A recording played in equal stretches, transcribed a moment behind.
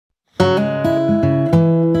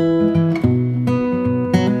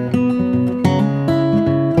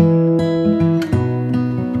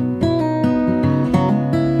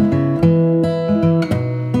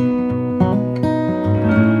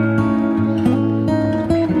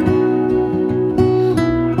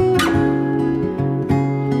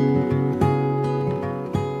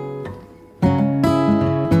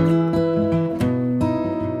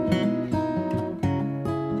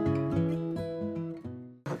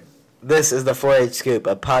This is the 4-H Scoop,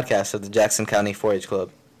 a podcast of the Jackson County 4-H Club.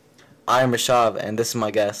 I am Rishav, and this is my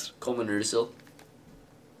guest, Coleman and Rishav.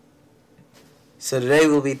 So today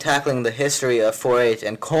we'll be tackling the history of 4-H,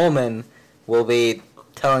 and Coleman will be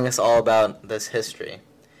telling us all about this history.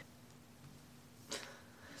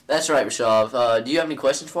 That's right, Rishav. Do you have any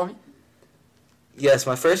questions for me? Yes,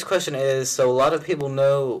 my first question is, so a lot of people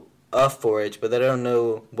know of 4-H, but they don't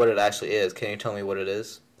know what it actually is. Can you tell me what it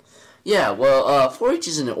is? Yeah, well, 4-H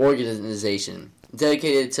is an organization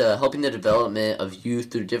dedicated to helping the development of youth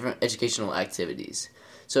through different educational activities.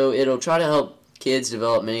 So it'll try to help kids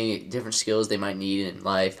develop many different skills they might need in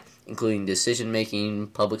life, including decision-making,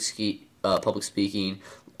 public speaking,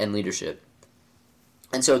 and leadership.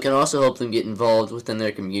 And so it can also help them get involved within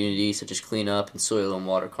their community, such as cleanup and soil and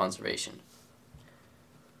water conservation.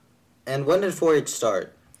 And when did 4-H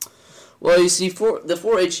start? Well, you see, the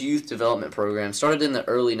 4-H Youth Development Program started in the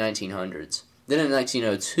early 1900s. Then in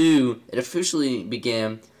 1902, it officially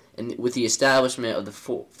began with the establishment of the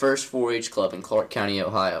first 4-H club in Clark County,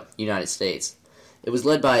 Ohio, United States. It was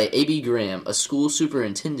led by A.B. Graham, a school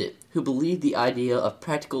superintendent, who believed the idea of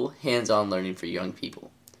practical, hands-on learning for young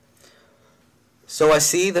people. So I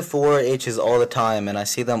see the 4-H's all the time, and I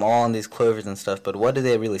see them all on these clovers and stuff, but what do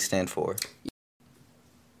they really stand for?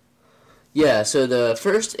 Yeah, so the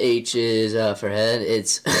first H is for head.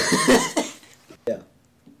 It's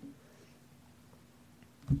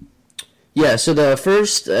Yeah, so the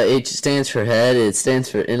first H stands for head. It stands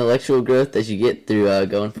for intellectual growth that you get through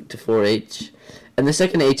going to 4-H. And the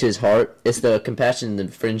second H is heart. It's the compassion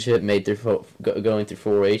and friendship made through going through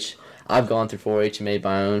 4-H. I've gone through 4-H and made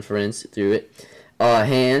my own friends through it.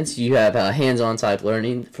 Hands, you have hands-on type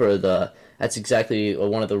learning that's exactly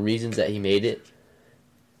one of the reasons that he made it.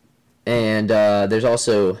 And there's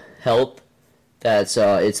also health. It's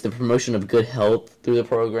the promotion of good health through the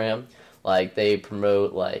program. Like they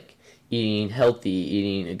promote eating healthy,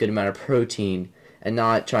 eating a good amount of protein, and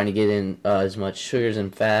not trying to get in as much sugars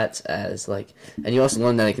and fats as and you also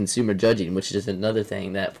learn that in consumer judging, which is another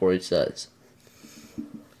thing that 4-H does.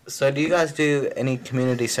 So do you guys do any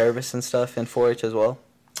community service and stuff in 4-H as well?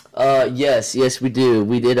 Yes, we do.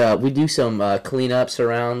 We do some cleanups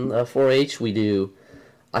around 4-H. We do.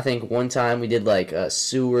 I think one time we did a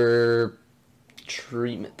sewer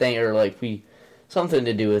treatment thing or something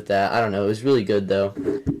to do with that. I don't know. It was really good though.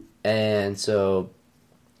 And so,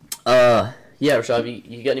 yeah, Rishav,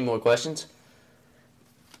 you got any more questions?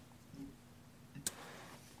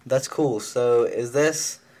 That's cool. So is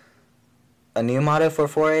this a new motto for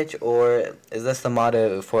 4-H, or is this the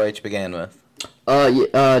motto 4-H began with?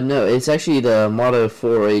 No, it's actually the motto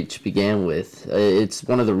 4-H began with. It's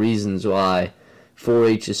one of the reasons why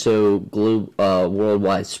 4-H is so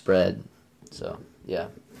worldwide spread. So, yeah.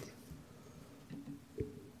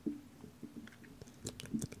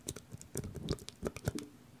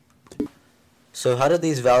 So how did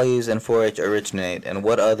these values in 4-H originate, and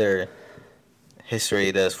what other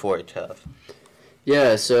history does 4-H have?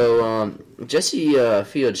 Yeah, so Jesse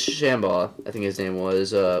Field Shambaugh, I think his name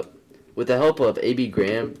was, with the help of A.B.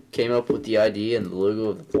 Graham, came up with the idea and the logo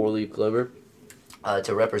of the four-leaf clover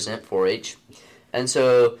to represent 4-H. And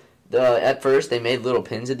so at first they made little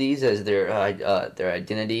pins of these as their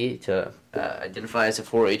identity to identify as a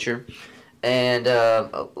 4-Her. And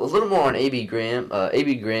a little more on A.B. Graham.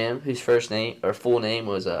 A.B. Graham, whose full name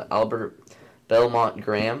was Albert Belmont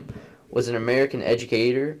Graham, was an American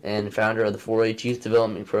educator and founder of the 4-H Youth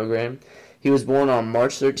Development Program. He was born on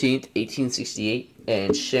March 13th, 1868,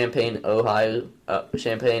 in Champaign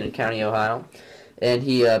County, Ohio. And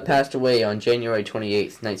he passed away on January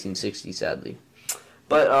 28th, 1960, sadly.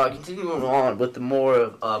 But continuing on with the more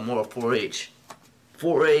of 4-H.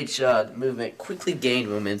 4-H movement quickly gained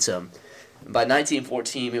momentum. By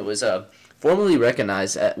 1914, it was formally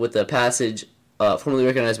recognized with the passage, formally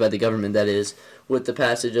recognized by the government, that is, with the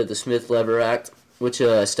passage of the Smith-Lever Act, which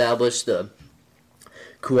established the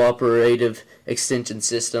cooperative extension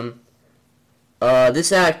system.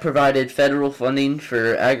 This act provided federal funding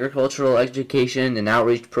for agricultural education and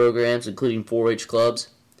outreach programs, including 4-H clubs.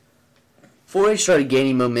 4-H started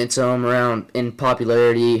gaining momentum in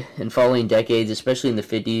popularity in following decades, especially in the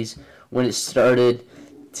 50s, when it started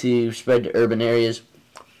to spread to urban areas.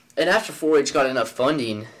 And after 4-H got enough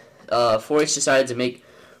funding, 4-H decided to make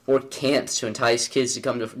more camps to entice kids to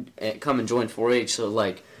come and join 4-H. So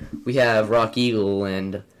we have Rock Eagle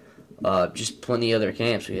and just plenty of other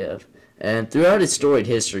camps we have. And throughout its storied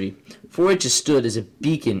history, 4-H has stood as a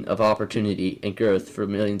beacon of opportunity and growth for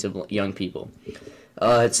millions of young people.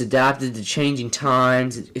 It's adapted to changing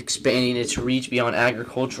times, expanding its reach beyond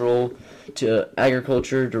agricultural to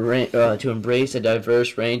agriculture to embrace a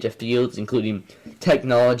diverse range of fields, including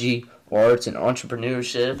technology, arts, and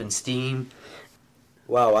entrepreneurship, and STEAM.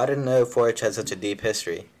 Wow, I didn't know 4-H had such a deep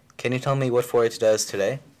history. Can you tell me what 4-H does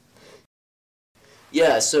today?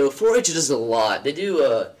 Yeah, so 4-H does a lot. They do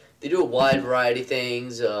a wide variety of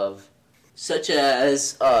things, such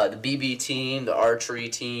as the BB team, the archery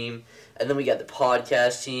team, and then we got the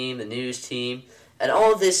podcast team, the news team, and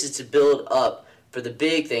all of this is to build up for the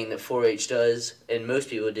big thing that 4-H does, and most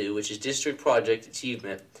people do, which is District Project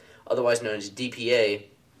Achievement, otherwise known as DPA.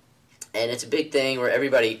 And it's a big thing where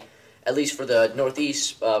everybody, at least for the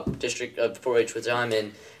Northeast district of 4-H, which I'm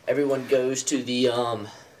in, everyone goes to the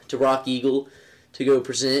to Rock Eagle to go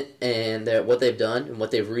present and what they've done and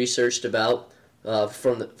what they've researched about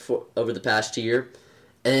over the past year.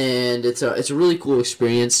 And it's a really cool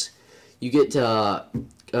experience. You get to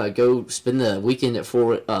go spend the weekend at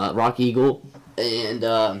Rock Eagle,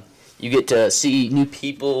 and you get to see new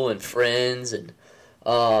people and friends, and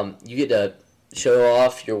you get to show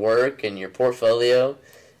off your work and your portfolio,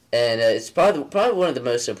 and it's probably one of the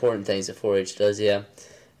most important things that 4-H does, yeah.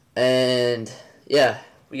 And yeah,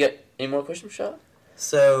 we got any more questions, Sean?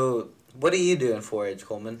 So, what do you do in 4-H,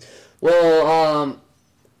 Coleman? Well,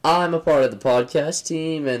 I'm a part of the podcast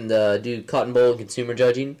team and do Cotton Bowl and consumer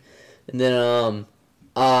judging, and then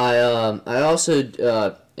I also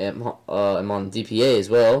am on DPA as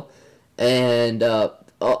well, and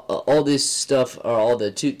all this stuff are all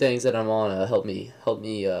the two things that I'm on help me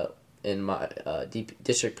in my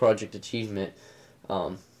district project achievement.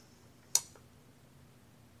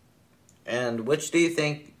 And which do you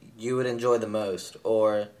think you would enjoy the most,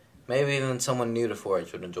 or maybe even someone new to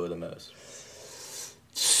 4-H would enjoy the most?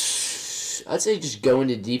 I'd say just going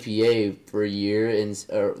to DPA for a year,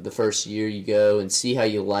 or the first year you go and see how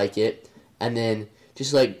you like it, and then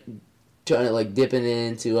just like trying to like dipping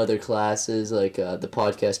into other classes like the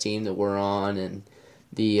podcast team that we're on, and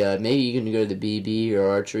the maybe you can go to the BB or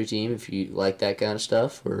archery team if you like that kind of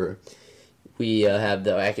stuff, or we have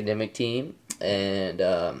the academic team, and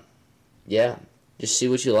yeah, just see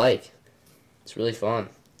what you like. It's really fun.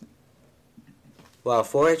 Wow,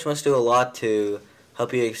 4-H must do a lot to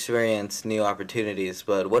help you experience new opportunities,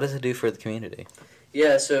 but what does it do for the community?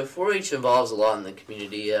 Yeah, so 4-H involves a lot in the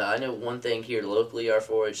community. I know one thing here locally our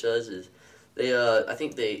 4-H does is I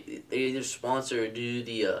think they either sponsor or do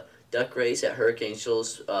the duck race at Hurricane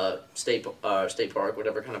Shoals State Park,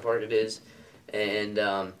 whatever kind of park it is, and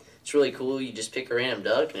it's really cool. You just pick a random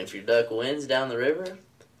duck, and if your duck wins down the river,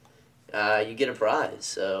 you get a prize.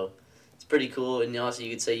 So it's pretty cool, and also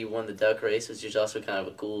you could say you won the duck race, which is also kind of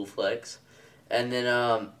a cool flex. And then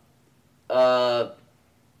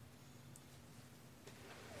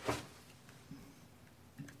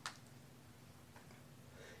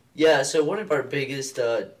yeah, so one of our biggest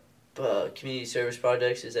community service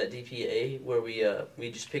projects is at DPA, where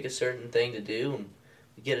we just pick a certain thing to do and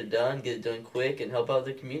we get it done quick, and help out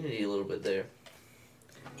the community a little bit there.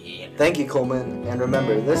 Yeah. Thank you, Coleman. And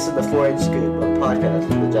remember, this is the 4-H Scoop, a podcast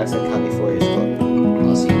of the Jackson County 4-H Club.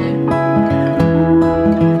 I'll see you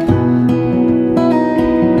later.